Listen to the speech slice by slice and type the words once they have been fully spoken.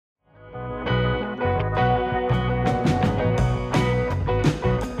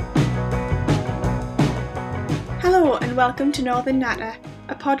and welcome to Northern Natter,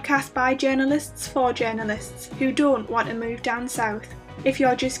 a podcast by journalists for journalists who don't want to move down south. If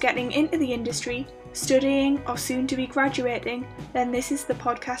you're just getting into the industry, studying or soon to be graduating, then this is the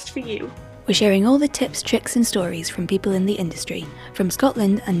podcast for you. We're sharing all the tips, tricks and stories from people in the industry, from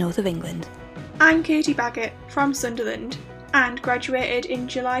Scotland and north of England. I'm Katie Baggett from Sunderland and graduated in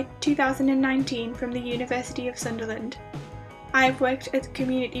July 2019 from the University of Sunderland. I have worked at the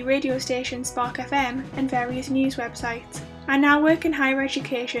community radio station Spark FM and various news websites. I now work in higher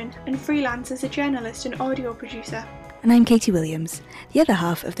education and freelance as a journalist and audio producer. And I'm Katie Williams, the other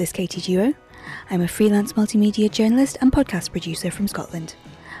half of this Katie duo. I'm a freelance multimedia journalist and podcast producer from Scotland.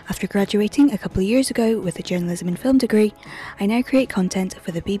 After graduating a couple of years ago with a journalism and film degree, I now create content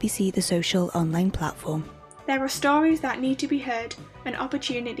for the BBC The Social online platform. There are stories that need to be heard and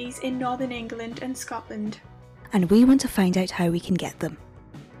opportunities in Northern England and Scotland. And we want to find out how we can get them.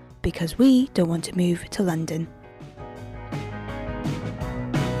 Because we don't want to move to London.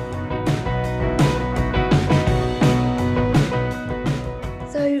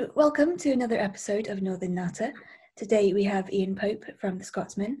 So, welcome to another episode of Northern Natter. Today we have Ian Pope from The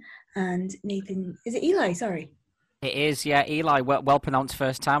Scotsman and Nathan... Is it Eli? Sorry. It is, yeah, Eli. Well pronounced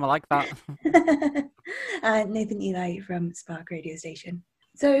first time. I like that. Nathan Eli from Spark Radio Station.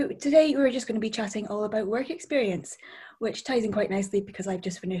 So today we're just going to be chatting all about work experience, which ties in quite nicely because I've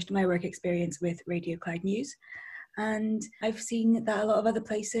just finished my work experience with Radio Cloud News. And I've seen that a lot of other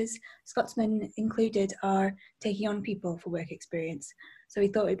places, Scotsman included, are taking on people for work experience. So we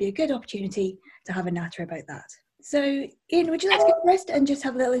thought it'd be a good opportunity to have a natter about that. So Ian, would you like to go first and just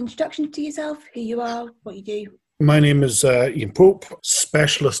have a little introduction to yourself, who you are, what you do? My name is Ian Pope,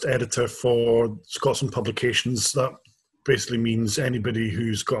 specialist editor for Scotsman Publications. That basically means anybody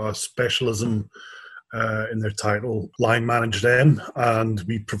who's got a specialism in their title, line manage them, and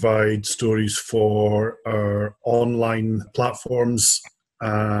we provide stories for our online platforms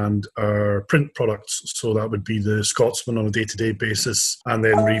and our print products. So that would be the Scotsman on a day-to-day basis, and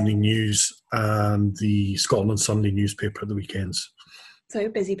then Evening News and the Scotland Sunday newspaper at the weekends. So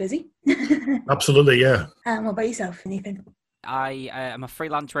busy. Absolutely, yeah. And what about yourself, Nathan? I am a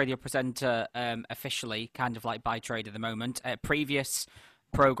freelance radio presenter officially, kind of like by trade at the moment. Previous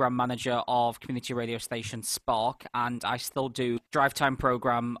programme manager of community radio station Spark, and I still do drive time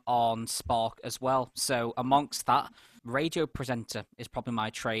programme on Spark as well. So amongst that, radio presenter is probably my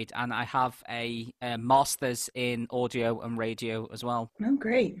trade, and I have a master's in audio and radio as well. Oh,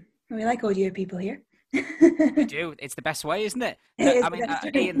 great. We like audio people here. We do. It's the best way, isn't it? It I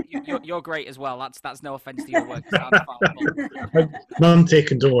is mean, Ian, you're great as well. That's no offence to your work. None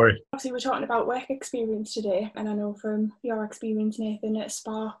taken, don't worry. Obviously, we're talking about work experience today, and I know from your experience, Nathan, at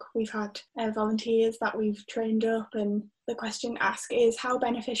Spark, we've had volunteers that we've trained up, and the question asked is, how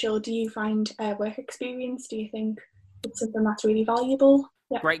beneficial do you find work experience? Do you think it's something that's really valuable?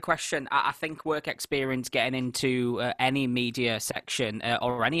 Yeah. Great question. I think work experience getting into any media section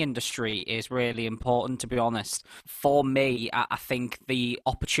or any industry is really important, to be honest. For me, I think the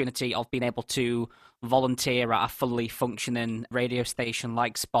opportunity of being able to volunteer at a fully functioning radio station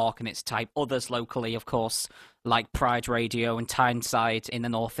like Spark and its type, others locally, of course, like Pride Radio and Tyneside in the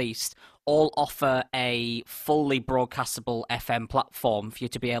Northeast, all offer a fully broadcastable FM platform for you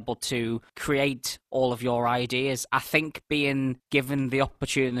to be able to create all of your ideas. I think being given the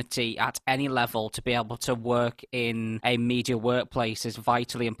opportunity at any level to be able to work in a media workplace is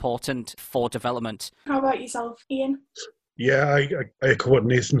vitally important for development. How about yourself, Ian? Yeah, I echo what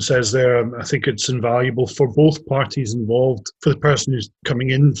Nathan says there. I think it's invaluable for both parties involved. For the person who's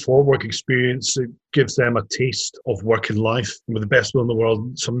coming in for work experience, it gives them a taste of working life with the best will in the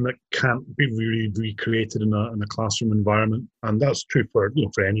world, something that can't be really recreated in a classroom environment. And that's true for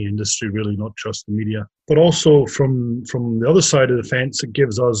any industry, really, not just the media. But also from the other side of the fence, it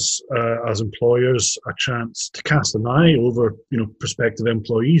gives us as employers a chance to cast an eye over prospective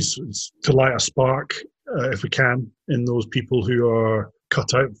employees. It's to light a spark, if we can, in those people who are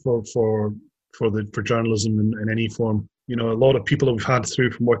cut out for journalism in any form. A lot of people that we've had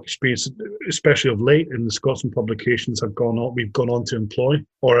through from work experience, especially of late in the Scotsman publications, we've gone on to employ,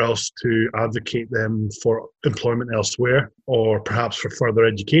 or else to advocate them for employment elsewhere, or perhaps for further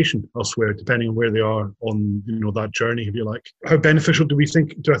education elsewhere, depending on where they are on that journey, if you like. How beneficial do I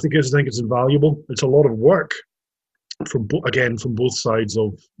think it's invaluable? It's a lot of work from both sides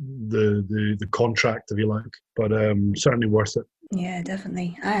of the contract, if you like, but certainly worth it. Yeah,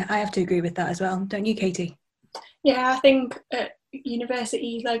 definitely. I have to agree with that as well. Don't you, Katie? Yeah, I think at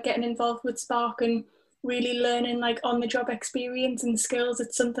university, getting involved with Spark and really learning on-the-job experience and skills,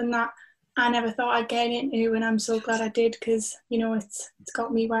 it's something that I never thought I'd get into, and I'm so glad I did because, it's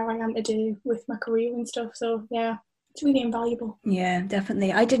got me where I am today with my career and stuff. So, yeah, It's really invaluable. Yeah,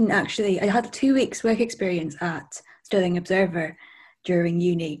 definitely. I had 2 weeks work experience at Stirling Observer during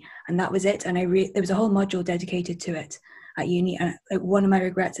uni, and that was it. And there was a whole module dedicated to it at uni, and like, one of my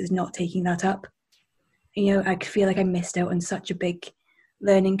regrets is not taking that up. You know, I feel like I missed out on such a big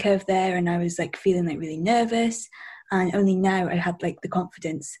learning curve there, and I was like feeling like really nervous. And only now I had like the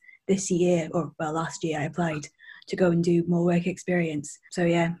confidence this year, or well, last year I applied to go and do more work experience. So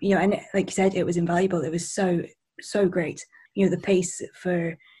yeah, you know, and like you said, it was invaluable. It was so great. You know, the pace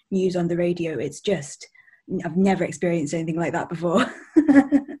for news on the radio, I've never experienced anything like that before.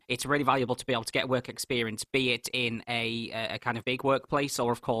 It's really valuable to be able to get work experience, be it in a kind of big workplace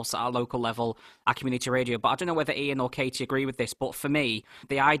or, of course, at our local level, at community radio. But I don't know whether Ian or Katie agree with this, but for me,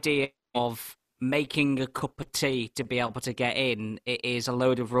 the idea of making a cup of tea to be able to get in, it is a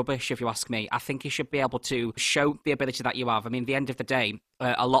load of rubbish, if you ask me. I think you should be able to show the ability that you have. I mean, at the end of the day,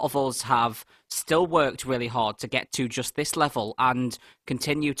 a lot of us have still worked really hard to get to just this level and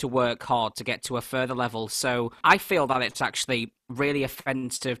continue to work hard to get to a further level. So I feel that it's actually really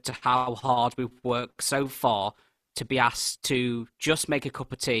offensive to how hard we've worked so far to be asked to just make a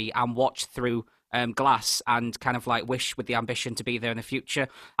cup of tea and watch through glass and kind of like wish with the ambition to be there in the future.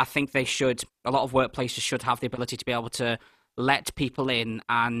 I think a lot of workplaces should have the ability to be able to let people in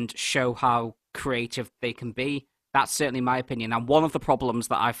and show how creative they can be. That's certainly my opinion. And one of the problems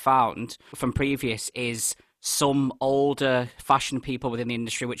that I've found from previous is some older fashioned people within the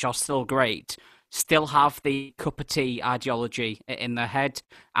industry, which are still great, still have the cup of tea ideology in their head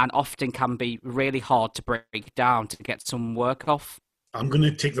and often can be really hard to break down to get some work off. I'm going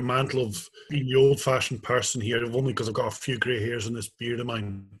to take the mantle of being the old-fashioned person here, only because I've got a few grey hairs in this beard of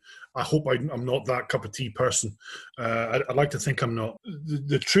mine. I hope I'm not that cup of tea person. I'd like to think I'm not.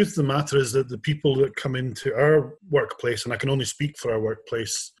 The truth of the matter is that the people that come into our workplace, and I can only speak for our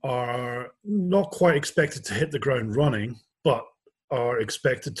workplace, are not quite expected to hit the ground running, but are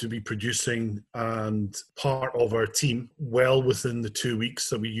expected to be producing and part of our team well within the 2 weeks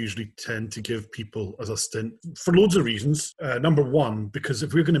that we usually tend to give people as a stint for loads of reasons. Number one, because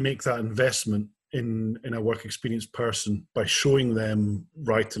if we're going to make that investment in a work experience person by showing them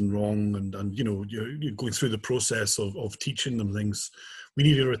right and wrong and you know, you're going through the process of teaching them things, we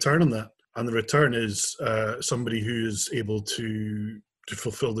need a return on that. And the return is somebody who is able to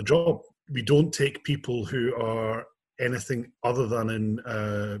fulfill the job. We don't take people who are anything other than in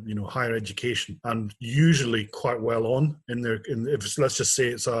higher education and usually quite well on let's just say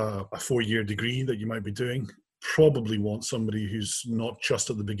it's a 4-year degree that you might be doing, probably want somebody who's not just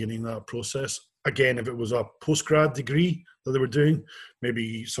at the beginning of that process. Again, if it was a postgrad degree that they were doing,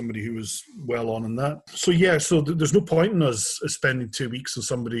 maybe somebody who was well on in that. So there's no point in us spending 2 weeks on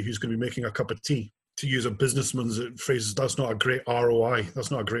somebody who's going to be making a cup of tea. To use a businessman's phrase, that's not a great ROI.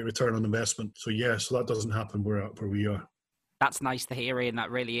 That's not a great return on investment. So that doesn't happen where we are. That's nice to hear, Ian. That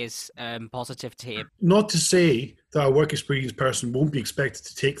really is positive to hear. Not to say that a work experience person won't be expected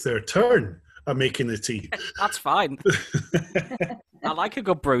to take their turn at making the tea. That's fine. I like a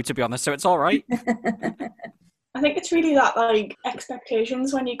good brew, to be honest, so it's all right. I think it's really that like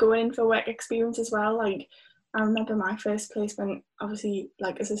expectations when you go in for work experience as well. Like, I remember my first placement, obviously,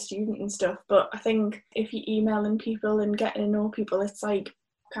 like as a student and stuff, but I think if you're emailing people and getting to know people, it's like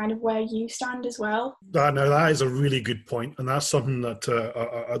kind of where you stand as well. Now that is a really good point, and that's something that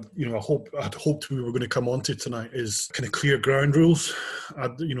I'd hoped we were going to come onto tonight is kind of clear ground rules,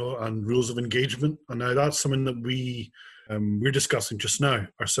 and rules of engagement. And now that's something that we're discussing just now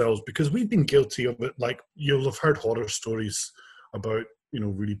ourselves, because we've been guilty of it. Like, you'll have heard horror stories about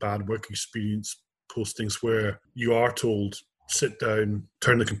really bad work experience postings where you are told, sit down,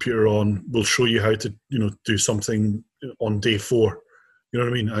 turn the computer on, we'll show you how to do something on day 4. You know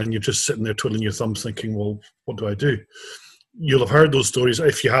what I mean? And you're just sitting there twiddling your thumbs thinking, well, what do I do? You'll have heard those stories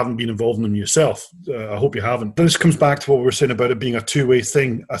if you haven't been involved in them yourself. I hope you haven't. This comes back to what we were saying about it being a two-way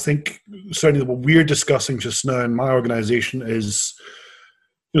thing. I think certainly what we're discussing just now in my organisation is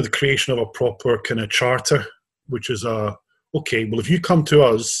the creation of a proper kind of charter, which is okay, well, if you come to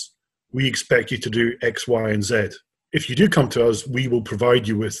us, we expect you to do X, Y, and Z. If you do come to us, we will provide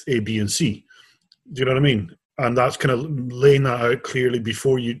you with A, B, and C. Do you know what I mean? And that's kind of laying that out clearly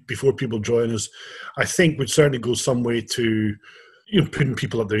before people join us, I think would certainly go some way to putting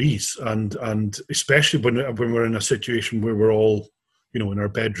people at their ease, and especially when we're in a situation where we're all in our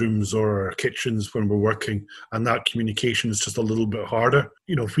bedrooms or our kitchens when we're working, and that communication is just a little bit harder.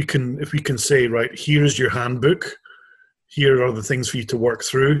 If we can say, right, here's your handbook, here are the things for you to work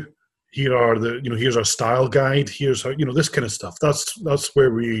through, here are here's our style guide, here's how this kind of stuff. That's where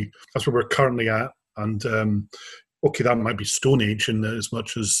we're currently at. And okay, that might be Stone Age in as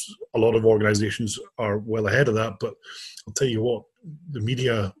much as a lot of organisations are well ahead of that, but I'll tell you what, the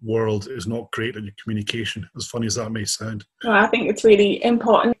media world is not great at communication, as funny as that may sound. No, I think it's really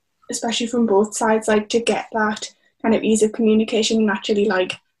important, especially from both sides, like to get that kind of ease of communication and actually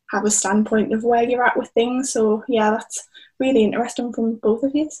like have a standpoint of where you're at with things. So yeah, that's really interesting from both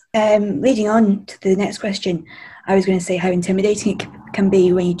of you. Leading on to the next question, I was going to say how intimidating it can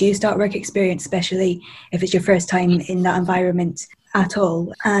be when you do start work experience, especially if it's your first time in that environment at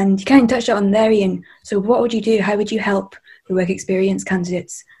all. And you kind of touched on there, Ian. So what would you do? How would you help the work experience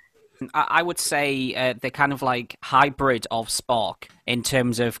candidates? I would say the kind of like hybrid of Spark in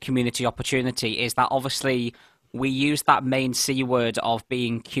terms of community opportunity is that obviously we use that main C word of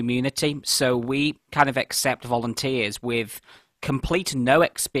being community. So we kind of accept volunteers with complete no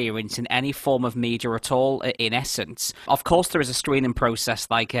experience in any form of media at all, in essence. Of course, there is a screening process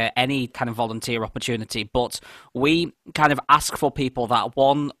like any kind of volunteer opportunity, but we kind of ask for people that,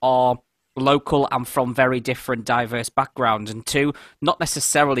 one, are local and from very different diverse backgrounds, and two, not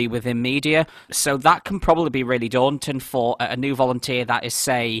necessarily within media. So that can probably be really daunting for a new volunteer that is,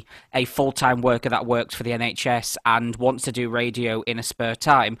 say, a full-time worker that works for the NHS and wants to do radio in a spare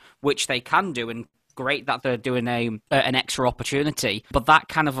time, which they can do, and great that they're doing an extra opportunity, but that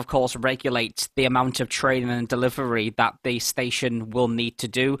kind of course regulates the amount of training and delivery that the station will need to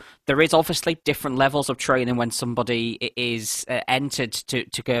do. There is obviously different levels of training when somebody is entered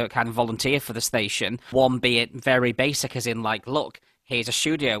to go kind of volunteer for the station. One be it very basic, as in like, look, here's a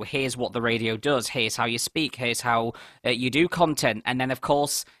studio, here's what the radio does, here's how you speak, here's how you do content. And then, of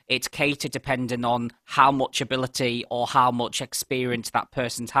course, it's catered depending on how much ability or how much experience that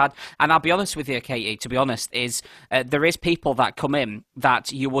person's had. And I'll be honest with you, Katie, to be honest, is there is people that come in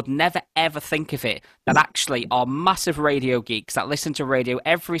that you would never, ever think of it, that actually are massive radio geeks that listen to radio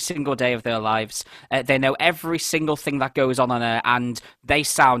every single day of their lives. They know every single thing that goes on air, and they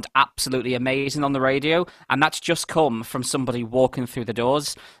sound absolutely amazing on the radio. And that's just come from somebody walking through the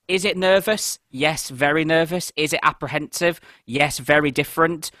doors. Is it nervous? Yes, very nervous. Is it apprehensive? Yes, very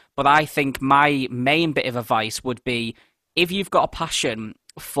different. But I think my main bit of advice would be, if you've got a passion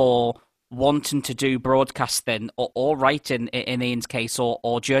for wanting to do broadcasting or writing in Ian's case,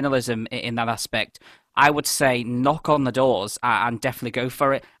 or journalism in that aspect, I would say knock on the doors and definitely go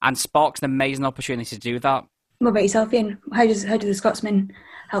for it. And Spark's an amazing opportunity to do that. What about yourself, Ian? How do the Scotsman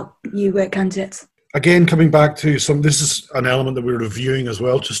help you work candidates? Again, coming back to this is an element that we were reviewing as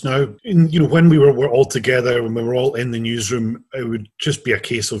well just now. When we were all together, when we were all in the newsroom, it would just be a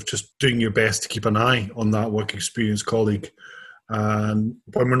case of just doing your best to keep an eye on that work experience colleague. And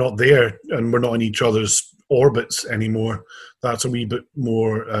when we're not there and we're not in each other's orbits anymore, that's a wee bit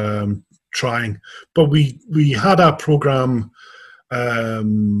more trying. But we had a programme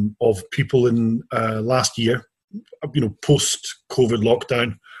of people in last year, post-COVID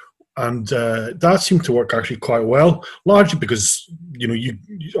lockdown. And that seemed to work actually quite well, largely because,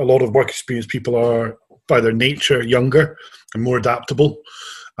 a lot of work experience people are by their nature younger and more adaptable.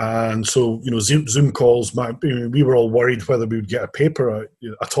 And so, Zoom calls, we were all worried whether we would get a paper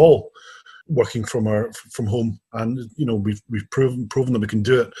at all working from home. And, we've proven that we can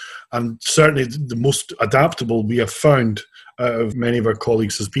do it. And certainly the most adaptable we have found out of many of our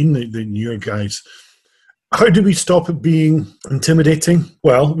colleagues has been the newer guys. How do we stop it being intimidating?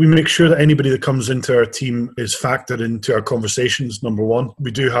 Well, we make sure that anybody that comes into our team is factored into our conversations, number one.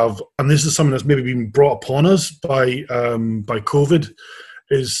 We do have, and this is something that's maybe been brought upon us by COVID,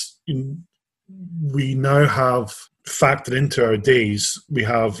 is we now have factored into our days, we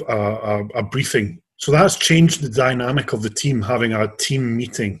have a briefing. So that's changed the dynamic of the team, having a team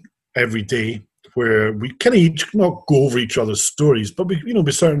meeting every day, where we kind of each not go over each other's stories, but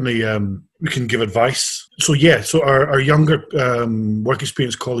we certainly we can give advice. So our younger work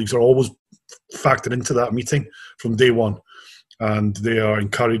experience colleagues are always factored into that meeting from day one, and they are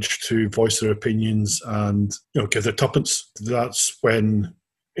encouraged to voice their opinions and give their tuppence. That's when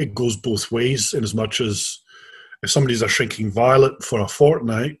it goes both ways, in as much as if somebody's a shrinking violet for a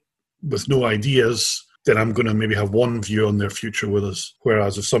fortnight with no ideas, then I'm going to maybe have one view on their future with us.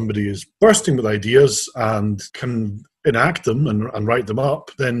 Whereas if somebody is bursting with ideas and can enact them and write them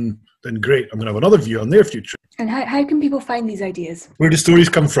up, then great, I'm going to have another view on their future. And how can people find these ideas? Where do stories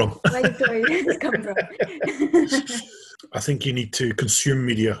come from? Where do stories come from? I think you need to consume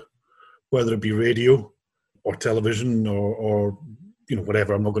media, whether it be radio or television or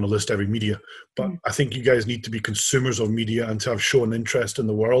whatever. I'm not going to list every media, but I think you guys need to be consumers of media and to have shown interest in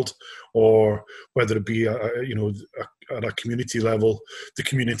the world, or whether it be at a community level, the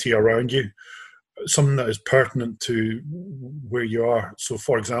community around you. something that is pertinent to where you are. So,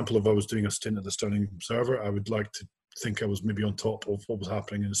 for example, if I was doing a stint at the Stirling Observer, I would like to think I was maybe on top of what was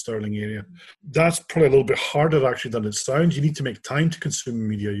happening in the Stirling area. That's probably a little bit harder actually than it sounds. You need to make time to consume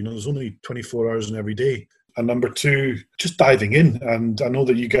media. There's only 24 hours in every day. And number two, just diving in. And I know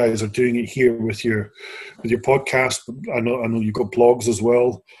that you guys are doing it here with your podcast. But I know you've got blogs as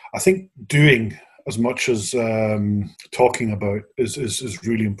well. I think doing as much as talking about is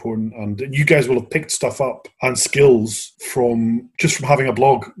really important. And you guys will have picked stuff up and skills from having a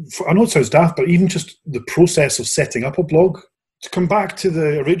blog. I know it sounds daft, but even just the process of setting up a blog. To come back to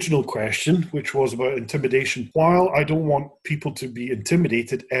the original question, which was about intimidation, while I don't want people to be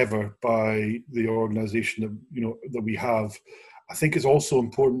intimidated ever by the organisation that we have, I think it's also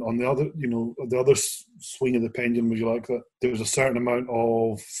important on the other swing of the pendulum, if you like, that there's a certain amount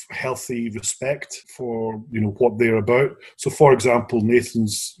of healthy respect for what they're about. So, for example,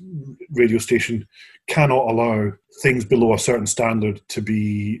 Nathan's radio station cannot allow things below a certain standard to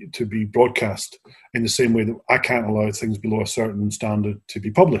be broadcast, in the same way that I can't allow things below a certain standard to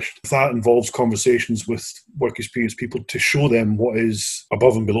be published. If that involves conversations with work experience people to show them what is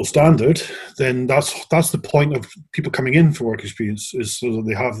above and below standard, then that's the point of people coming in for work experience, is so that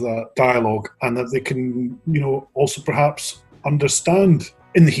they have that dialogue and that they can also perhaps understand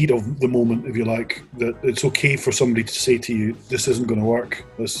in the heat of the moment, if you like, that it's okay for somebody to say to you, this isn't going to work,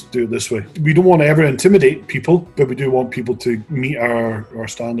 let's do it this way. We don't want to ever intimidate people, but we do want people to meet our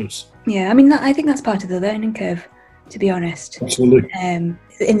standards. Yeah, I mean, I think that's part of the learning curve, to be honest. Absolutely. In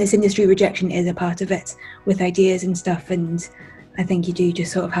this industry, rejection is a part of it, with ideas and stuff, and I think you do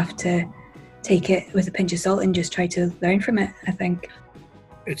just sort of have to take it with a pinch of salt and just try to learn from it, I think.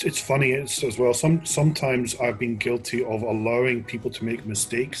 It's funny as well. Sometimes I've been guilty of allowing people to make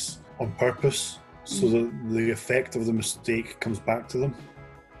mistakes on purpose, so that the effect of the mistake comes back to them,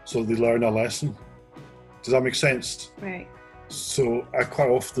 so they learn a lesson. Does that make sense? Right. So I quite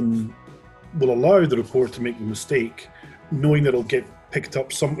often will allow the reporter to make the mistake, knowing that it'll get picked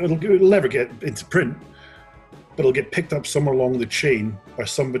up. It'll never get into print, but it'll get picked up somewhere along the chain by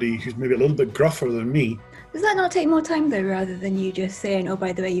somebody who's maybe a little bit gruffer than me. Does that not take more time though, rather than you just saying, oh,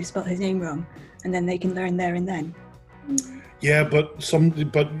 by the way, you've spelt his name wrong, and then they can learn there and then? Yeah, but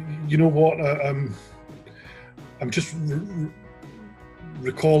you know what? I'm just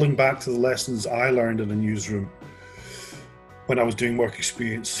recalling back to the lessons I learned in a newsroom when I was doing work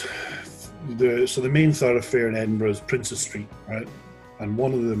experience. So the main thoroughfare in Edinburgh is Princes Street, right? And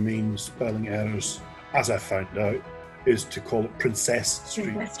one of the main spelling errors, as I found out, is to call it Princess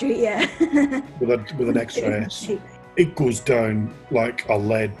Street. Princess Street, yeah. with an extra S. It goes down like a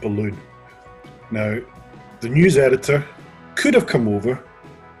lead balloon. Now, the news editor could have come over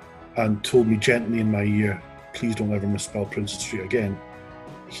and told me gently in my ear, please don't ever misspell Princess Street again.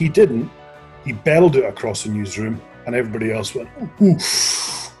 He didn't. He bellowed it across the newsroom, and everybody else went,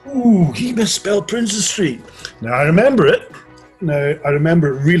 ooh, he misspelled Princess Street. Now, I remember it. I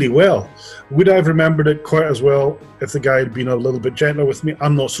remember it really well. Would I have remembered it quite as well if the guy had been a little bit gentler with me?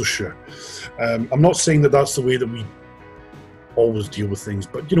 I'm not so sure. I'm not saying that that's the way that we always deal with things,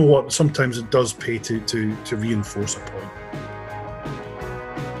 but you know what? Sometimes it does pay to reinforce a point.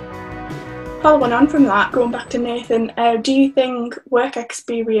 Following on from that, going back to Nathan, do you think work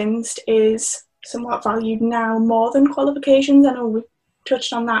experience is somewhat valued now more than qualifications? I know we've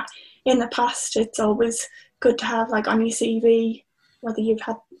touched on that in the past. It's always good to have on your CV, whether you've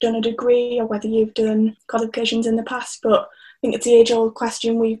done a degree or whether you've done qualifications in the past, but I think it's the age-old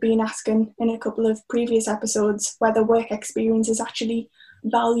question we've been asking in a couple of previous episodes, whether work experience is actually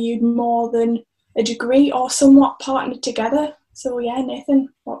valued more than a degree or somewhat partnered together. So yeah, Nathan,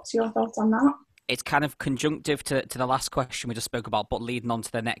 what's your thoughts on that? It's kind of conjunctive to the last question we just spoke about, but leading on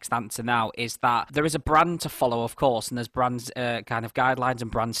to the next answer now is that there is a brand to follow, of course, and there's brands kind of guidelines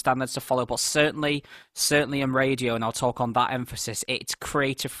and brand standards to follow, but certainly in radio, and I'll talk on that emphasis, it's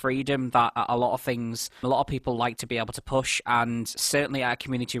creative freedom that a lot of people like to be able to push, and certainly at a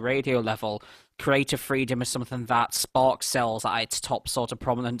community radio level, creative freedom is something that Spark sells at its top sort of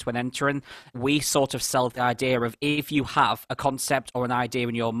prominent when entering. We sort of sell the idea of if you have a concept or an idea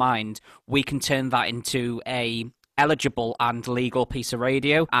in your mind, we can turn that into a eligible and legal piece of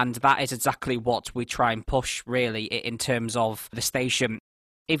radio, and that is exactly what we try and push really in terms of the station.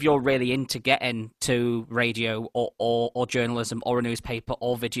 If you're really into getting to radio or journalism or a newspaper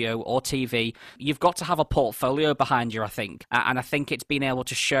or video or TV, you've got to have a portfolio behind you, I think. And I think it's been able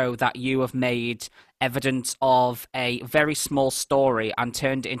to show that you have made evidence of a very small story and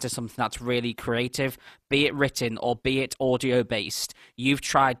turned it into something that's really creative, be it written or be it audio-based. You've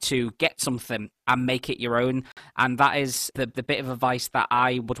tried to get something and make it your own. And that is the bit of advice that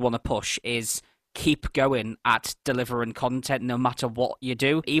I would want to push is keep going at delivering content no matter what you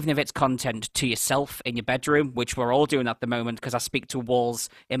do, even if it's content to yourself in your bedroom, which we're all doing at the moment because I speak to walls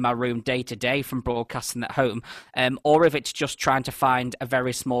in my room day to day from broadcasting at home, or if it's just trying to find a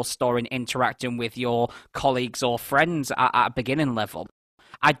very small story and interacting with your colleagues or friends at a beginning level.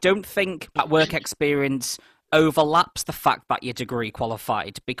 I don't think that work experience overlaps the fact that you're degree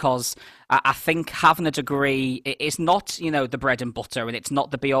qualified, because I think having a degree is not, the bread and butter, and it's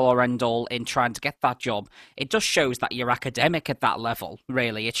not the be all or end all in trying to get that job. It just shows that you're academic at that level,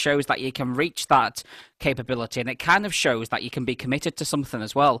 really. It shows that you can reach that capability, and it kind of shows that you can be committed to something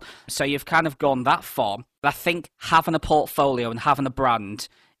as well. So you've kind of gone that far. I think having a portfolio and having a brand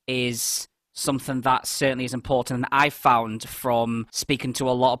is something that certainly is important, and I found from speaking to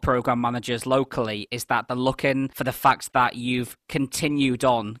a lot of program managers locally is that they're looking for the fact that you've continued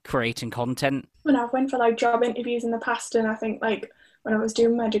on creating content. When I've went for job interviews in the past, and I think when I was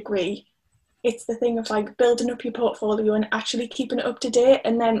doing my degree, it's the thing of building up your portfolio and actually keeping it up to date.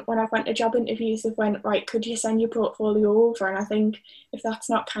 And then when I went to job interviews, they've went, right, could you send your portfolio over? And I think if that's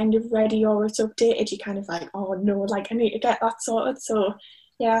not kind of ready or it's updated, you're kind of oh no, I need to get that sorted. So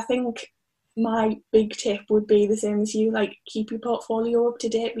yeah, I think my big tip would be the same as you, keep your portfolio up to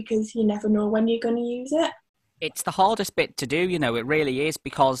date, because you never know when you're going to use it. It's the hardest bit to do, it really is,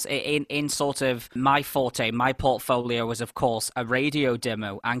 because in sort of my forte, my portfolio was, of course, a radio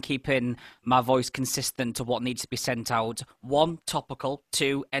demo and keeping my voice consistent to what needs to be sent out. 1, topical,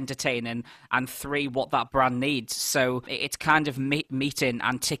 2, entertaining, and 3, what that brand needs. So it's kind of meeting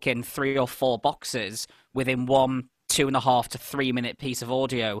and ticking 3 or 4 boxes within 1 2.5 to 3 minute piece of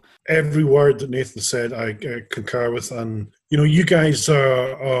audio. Every word that Nathan said, I concur with, and you guys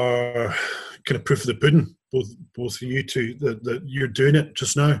are kind of proof of the pudding. Both of you two, that you're doing it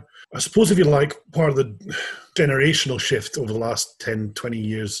just now. I suppose if you like, part of the generational shift over the last 10, 20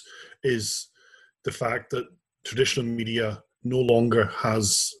 years is the fact that traditional media no longer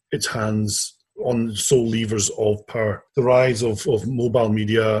has its hands on the sole levers of power. The rise of mobile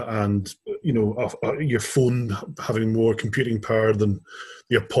media and your phone having more computing power than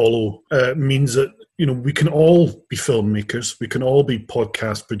the Apollo means that we can all be filmmakers, we can all be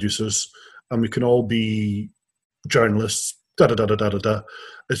podcast producers, and we can all be journalists.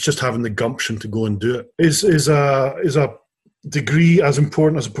 It's just having the gumption to go and do it. Is a degree as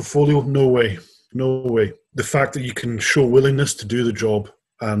important as a portfolio? No way. The fact that you can show willingness to do the job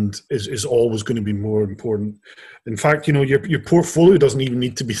and is always going to be more important. In fact, your portfolio doesn't even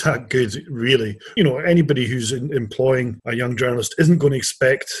need to be that good, really. Anybody who's employing a young journalist isn't going to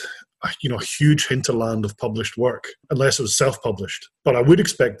expect a huge hinterland of published work unless it was self-published. But I would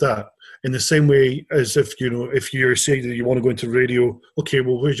expect that. In the same way as if you're saying that you want to go into radio, okay,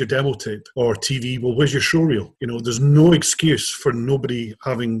 well, where's your demo tape? Or TV, well, where's your show reel? There's no excuse for nobody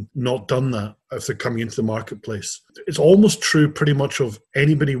having not done that if they're coming into the marketplace. It's almost true pretty much of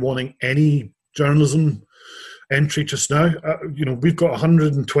anybody wanting any journalism entry just now. We've got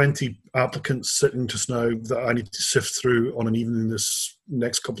 120 applicants sitting just now that I need to sift through on an evening this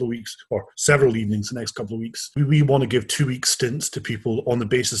next couple of weeks, or several evenings the next couple of weeks. We want to give 2-week stints to people on the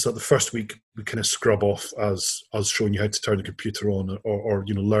basis that the first week we kind of scrub off as us showing you how to turn the computer on or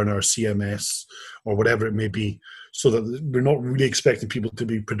learn our CMS or whatever it may be, so that we're not really expecting people to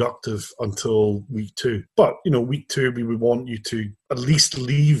be productive until week 2. But, week 2, we would want you to at least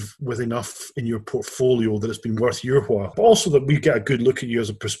leave with enough in your portfolio that it's been worth your while, but also that we get a good look at you as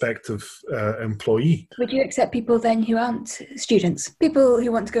a prospective employee. Would you accept people then who aren't students? People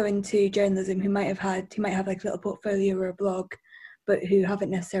who want to go into journalism who might have a little portfolio or a blog, but who haven't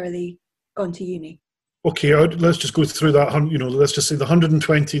necessarily gone to uni? Okay, let's just go through that. Let's just say the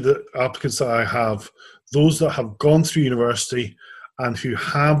 120 applicants that I have, those that have gone through university and who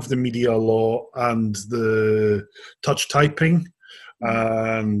have the media law and the touch typing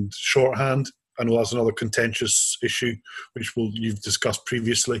and shorthand. I know that's another contentious issue, which you've discussed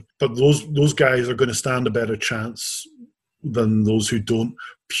previously. But those guys are going to stand a better chance than those who don't,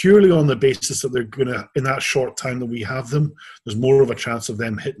 purely on the basis that they're going to, in that short time that we have them, there's more of a chance of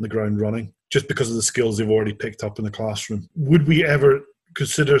them hitting the ground running just because of the skills they've already picked up in the classroom. Would we ever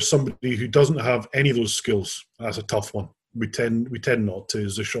consider somebody who doesn't have any of those skills? That's a tough one. We tend not to,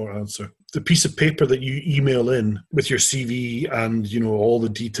 is the short answer. The piece of paper that you email in with your CV and all the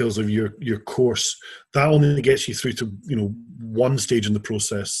details of your course, that only gets you through to one stage in the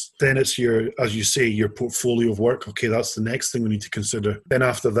process. Then it's as you say, your portfolio of work. Okay, that's the next thing we need to consider. Then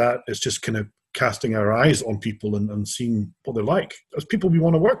after that, it's just kind of casting our eyes on people and seeing what they're like as people we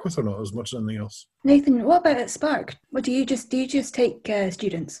want to work with or not, as much as anything else. Nathan, what about at Spark? What do you just take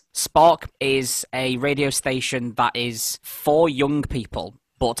students? Spark is a radio station that is for young people,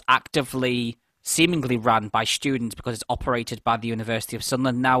 but actively seemingly run by students because it's operated by the University of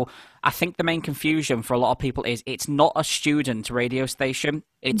Sunderland. Now, I think the main confusion for a lot of people is it's not a student radio station.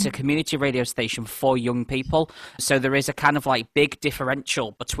 It's a community radio station for young people. So there is a kind of like big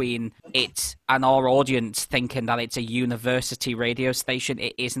differential between it and our audience thinking that it's a university radio station.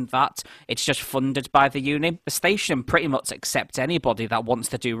 It isn't that. It's just funded by the uni. The station pretty much accepts anybody that wants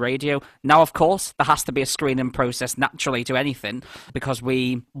to do radio. Now, of course, there has to be a screening process naturally to anything because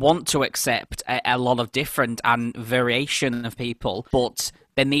we want to accept a lot of different and variation of people, but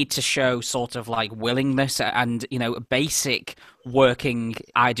they need to show sort of like willingness and, you know, basic working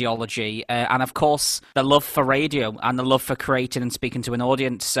ideology. And of course, the love for radio and the love for creating and speaking to an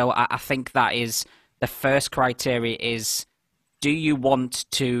audience. So I think that is the first criteria is, do you want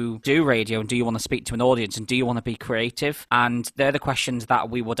to do radio and do you want to speak to an audience and do you want to be creative? And they're the questions that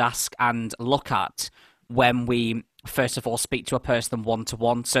we would ask and look at when we first of all speak to a person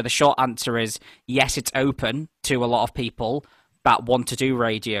one-to-one. So the short answer is yes, it's open to a lot of people that want to do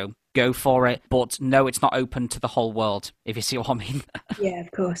radio. Go for it. But no, it's not open to the whole world, if you see what I mean. Yeah,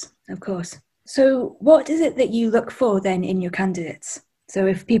 of course. So what is it that you look for then in your candidates? So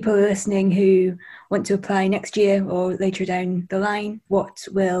if people are listening who want to apply next year or later down the line, what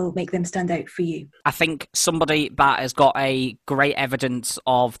will make them stand out for you? I think somebody that has got a great evidence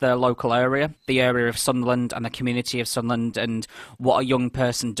of the local area, the area of Sunderland and the community of Sunderland and what a young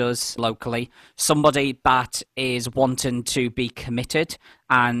person does locally. Somebody that is wanting to be committed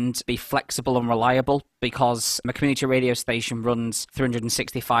and be flexible and reliable, because a community radio station runs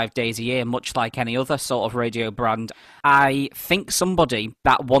 365 days a year, much like any other sort of radio brand. I think somebody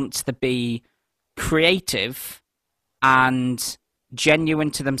that wants to be creative and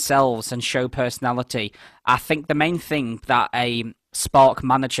genuine to themselves and show personality. I think the main thing that a Spark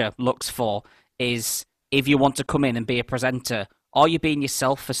manager looks for is, if you want to come in and be a presenter, are you being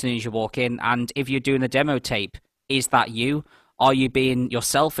yourself as soon as you walk in? And if you're doing a demo tape, is that you? Are you being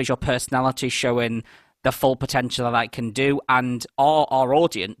yourself? Is your personality showing the full potential that I can do? And are our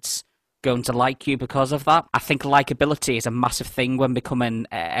audience going to like you because of that? I think likability is a massive thing when becoming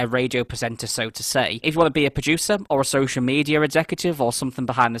a radio presenter, so to say. If you want to be a producer or a social media executive or something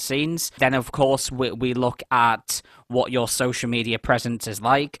behind the scenes, then of course we look at what your social media presence is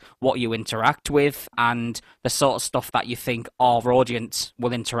like, what you interact with, and the sort of stuff that you think our audience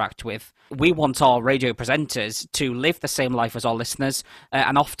will interact with. We want our radio presenters to live the same life as our listeners,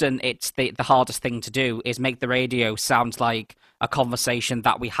 and often it's the hardest thing to do is make the radio sound like a conversation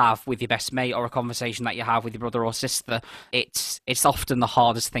that we have with your best mate or a conversation that you have with your brother or sister. It's often the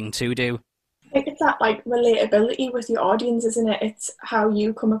hardest thing to do. I think it's that like relatability with your audience, isn't it? It's how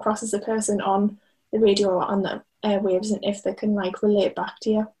you come across as a person on the radio or on the airwaves, and if they can like relate back to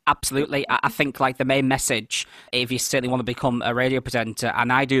you. Absolutely. I think like the main message, if you certainly want to become a radio presenter,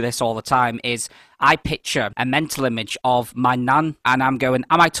 and I do this all the time, is I picture a mental image of my nan, and I'm going,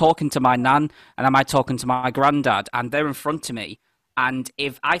 am I talking to my nan and am I talking to my granddad? And they're in front of me. And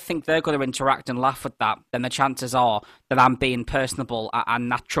if I think they're going to interact and laugh with that, then the chances are that I'm being personable and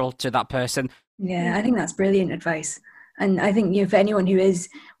natural to that person. Yeah, I think that's brilliant advice. And I think, you know, for anyone who is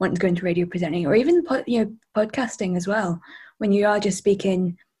wanting to go into radio presenting or even podcasting as well, when you are just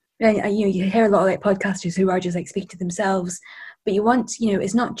speaking, you hear a lot of like podcasters who are just like speaking to themselves, but you want,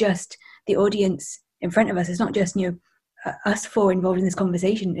 it's not just the audience in front of us. It's not just, us four involved in this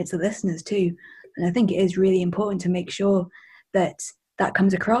conversation. It's the listeners too. And I think it is really important to make sure that that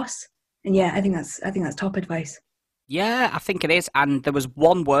comes across. And yeah, I think that's top advice. Yeah, I think it is. And there was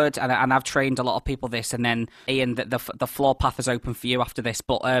one word, and I've trained a lot of people this, and then Ian, the floor path is open for you after this,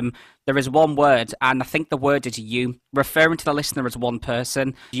 but there is one word, and I think the word is you, referring to the listener as one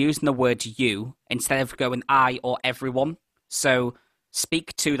person, using the word you instead of going I or everyone. So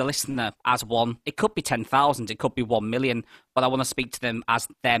speak to the listener as one. It could be 10,000, it could be 1 million, but I want to speak to them as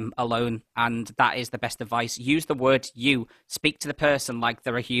them alone, and that is the best advice. Use the word you. Speak to the person like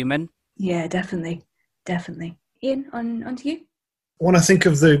they're a human. Yeah, definitely. Ian, on to you. When I think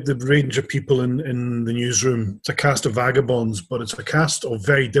of the range of people in the newsroom, it's a cast of vagabonds, but it's a cast of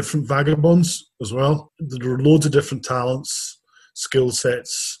very different vagabonds as well. There are loads of different talents, skill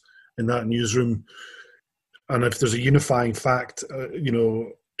sets in that newsroom. And if there's a unifying fact,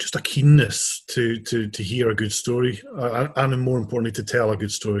 just a keenness to hear a good story, and more importantly, to tell a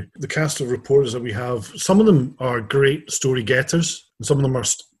good story. The cast of reporters that we have, some of them are great story getters, and some of them are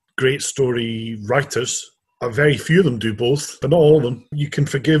great story writers. Very few of them do both, but not all of them. You can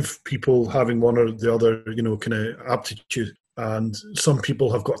forgive people having one or the other, kind of aptitude. And some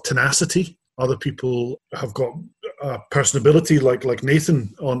people have got tenacity. Other people have got a personability like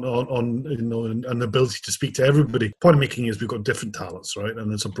Nathan on an ability to speak to everybody. Point I'm making is we've got different talents, right?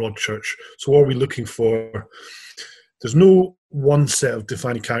 And it's a broad church. So what are we looking for? There's no one set of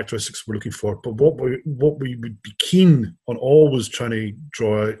defining characteristics we're looking for, but what we would be keen on always trying to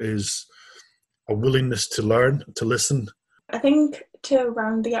draw out is a willingness to learn, to listen. I think to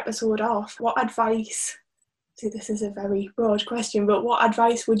round the episode off, what advice, see this is a very broad question, but what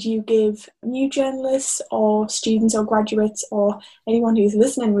advice would you give new journalists or students or graduates or anyone who's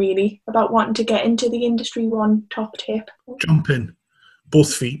listening really about wanting to get into the industry? One top tip. Jump in,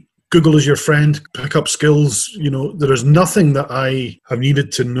 both feet. Google is your friend, pick up skills. There is nothing that I have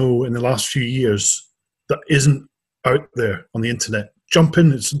needed to know in the last few years that isn't out there on the internet. Jump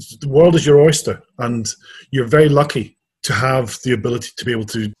in, the world is your oyster, and you're very lucky to have the ability to be able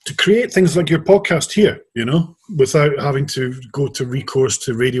to create things like your podcast here, without having to go to recourse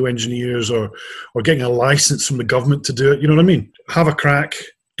to radio engineers or getting a license from the government to do it. You know what I mean? Have a crack.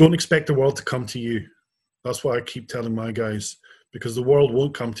 Don't expect the world to come to you. That's what I keep telling my guys. Because the world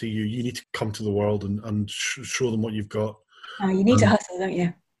won't come to you. You need to come to the world and show them what you've got. You need to hustle, don't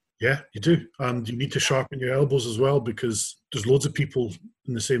you? Yeah, you do. And you need to sharpen your elbows as well, because there's loads of people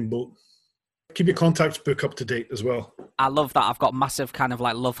in the same boat. Keep your contacts book up to date as well. I love that. I've got massive kind of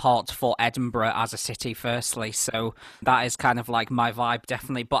like love heart for Edinburgh as a city, firstly. So that is kind of like my vibe,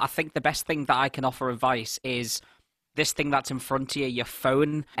 definitely. But I think the best thing that I can offer advice is this thing that's in front of you, your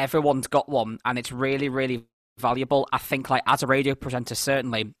phone. Everyone's got one, and it's really, really valuable. I think, like, as a radio presenter,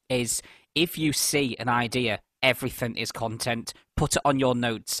 certainly, is if you see an idea, everything is content. Put it on your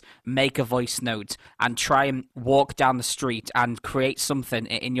notes, make a voice note, and try and walk down the street and create something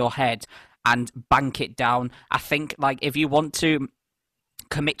in your head and bank it down. I think, like, if you want to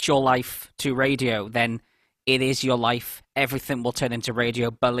commit your life to radio, then it is your life. Everything will turn into radio,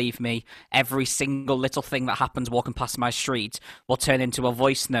 believe me. Every single little thing that happens walking past my street will turn into a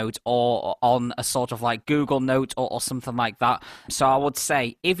voice note or on a sort of like Google note or something like that. So I would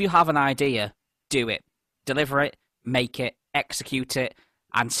say, if you have an idea, do it. Deliver it, make it, execute it,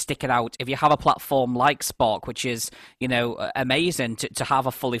 and stick it out. If you have a platform like Spark, which is, amazing to have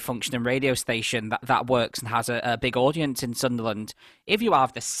a fully functioning radio station that works and has a big audience in Sunderland, if you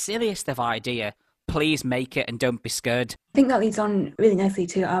have the silliest of idea, please make it and don't be scared. I think that leads on really nicely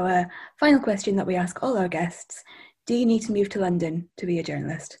to our final question that we ask all our guests. Do you need to move to London to be a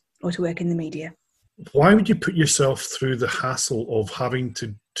journalist or to work in the media? Why would you put yourself through the hassle of having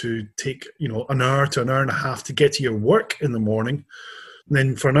to take, an hour to an hour and a half to get to your work in the morning, and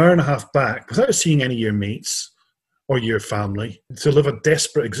then for an hour and a half back without seeing any of your mates or your family, to live a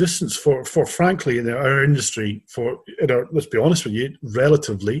desperate existence for frankly, in our industry, let's be honest with you,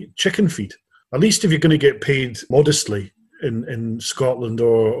 relatively chicken feed? At least if you're going to get paid modestly in Scotland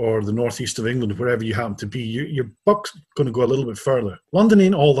or the northeast of England, wherever you happen to be, your buck's going to go a little bit further. London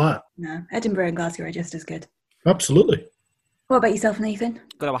ain't all that. No, Edinburgh and Glasgow are just as good. Absolutely. What about yourself, Nathan?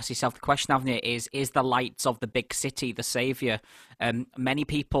 Got to ask yourself the question, haven't you? Is the lights of the big city the saviour? Many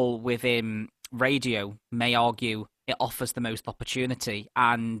people within radio may argue it offers the most opportunity,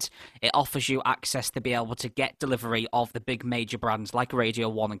 and it offers you access to be able to get delivery of the big major brands like Radio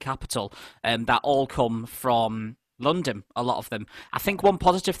 1 and Capital, that all come from London, a lot of them. I think one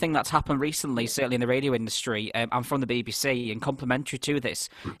positive thing that's happened recently, certainly in the radio industry, and from the BBC, and complementary to this,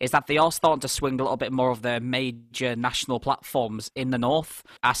 is that they are starting to swing a little bit more of their major national platforms in the north.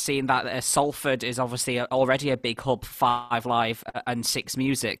 I've seen that Salford is obviously already a big hub for 5 Live and 6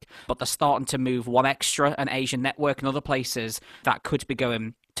 Music, but they're starting to move 1Xtra and Asian Network and other places that could be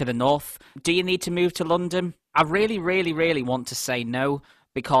going to the north. Do you need to move to London? I really, really, really want to say no,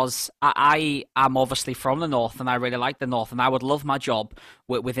 because I am obviously from the north and I really like the north, and I would love my job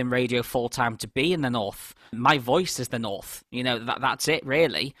within radio full-time to be in the north. My voice is the north. That's it,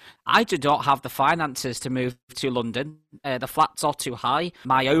 really. I do not have the finances to move to London. The flats are too high.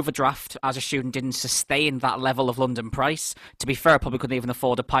 My overdraft as a student didn't sustain that level of London price. To be fair, I probably couldn't even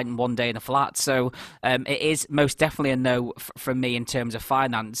afford a pint in one day in a flat. So it is most definitely a no from me in terms of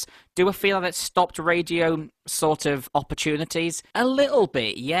finance. Do I feel that it's stopped radio sort of opportunities? A little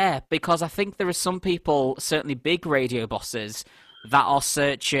bit, yeah, because I think there are some people, certainly big radio bosses, that are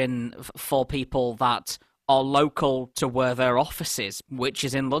searching for people that are local to where their office is, which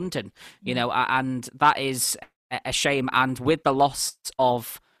is in London, and that is a shame. And with the loss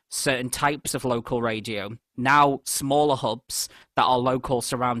of certain types of local radio, now smaller hubs that are local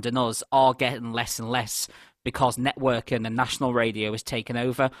surrounding us are getting less and less, because networking and national radio has taken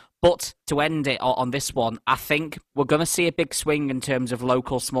over. But to end it on this one, I think we're going to see a big swing in terms of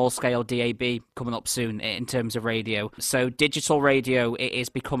local small-scale DAB coming up soon in terms of radio. So digital radio is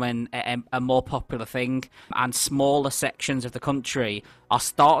becoming a more popular thing, and smaller sections of the country are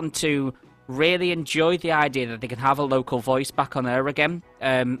starting to really enjoy the idea that they can have a local voice back on air again.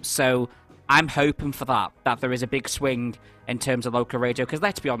 So I'm hoping for that there is a big swing in terms of local radio, because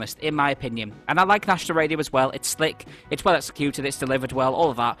let's be honest, in my opinion, and I like national radio as well, it's slick, it's well executed, it's delivered well, all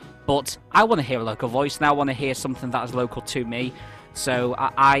of that, but I want to hear a local voice, and I want to hear something that is local to me. So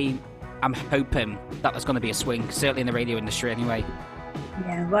I'm hoping that there's going to be a swing, certainly in the radio industry anyway.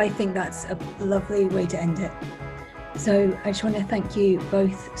 Yeah, well, I think that's a lovely way to end it. So I just want to thank you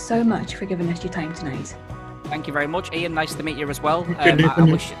both so much for giving us your time tonight. Thank you very much, Ian. Nice to meet you as well.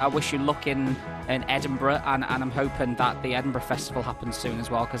 I wish you luck in Edinburgh, and I'm hoping that the Edinburgh Festival happens soon as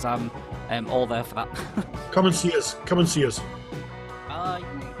well, because I'm all there for that. Come and see us. Bye.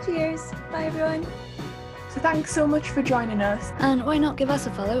 Cheers. Bye, everyone. So thanks so much for joining us. And why not give us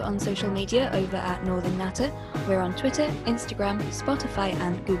a follow on social media over at Northern Natter? We're on Twitter, Instagram, Spotify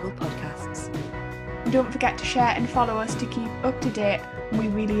and Google Podcasts. And don't forget to share and follow us to keep up to date. We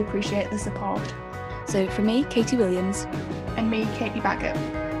really appreciate the support. So for me, Katie Williams. And me, Katie Baggett.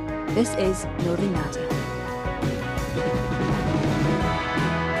 This is Northern Natter.